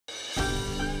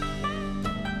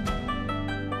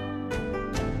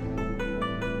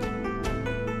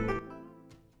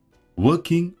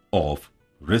Working of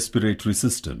respiratory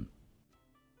system.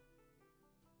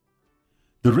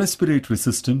 The respiratory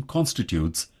system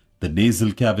constitutes the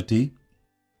nasal cavity,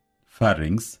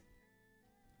 pharynx,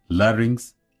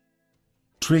 larynx,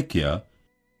 trachea,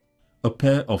 a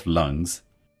pair of lungs,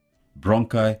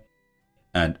 bronchi,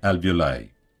 and alveoli.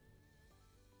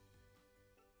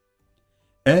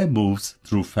 Air moves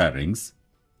through pharynx,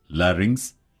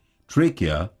 larynx,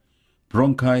 trachea,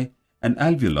 bronchi, and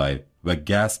alveoli where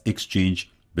gas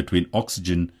exchange between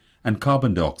oxygen and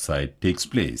carbon dioxide takes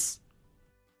place.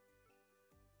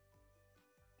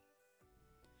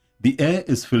 The air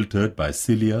is filtered by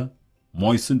cilia,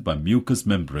 moistened by mucous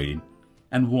membrane,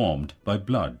 and warmed by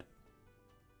blood.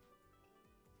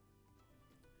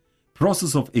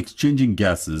 Process of exchanging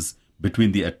gases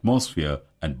between the atmosphere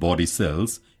and body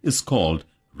cells is called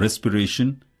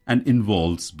respiration and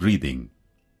involves breathing.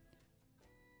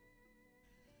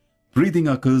 Breathing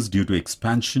occurs due to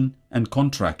expansion and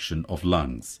contraction of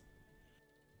lungs.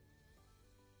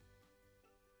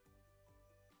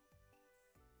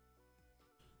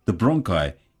 The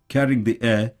bronchi carrying the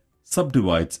air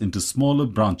subdivides into smaller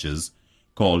branches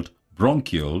called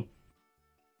bronchiole,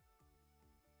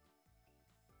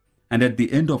 and at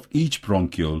the end of each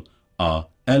bronchiole are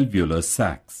alveolar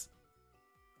sacs.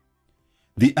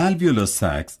 The alveolar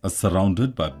sacs are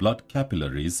surrounded by blood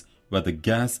capillaries where the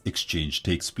gas exchange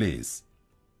takes place.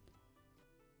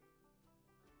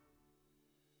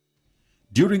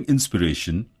 During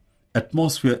inspiration,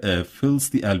 atmosphere air fills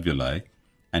the alveoli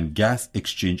and gas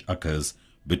exchange occurs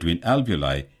between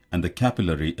alveoli and the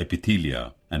capillary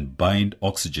epithelia and bind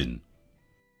oxygen.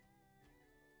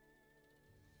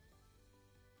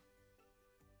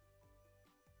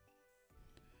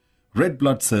 Red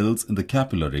blood cells in the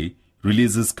capillary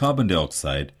releases carbon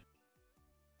dioxide.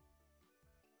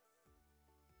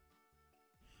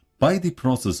 By the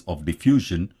process of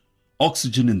diffusion,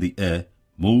 oxygen in the air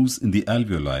moves in the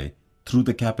alveoli through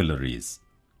the capillaries.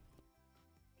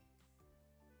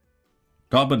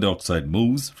 Carbon dioxide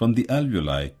moves from the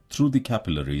alveoli through the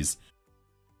capillaries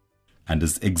and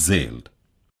is exhaled.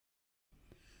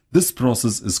 This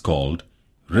process is called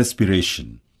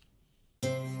respiration.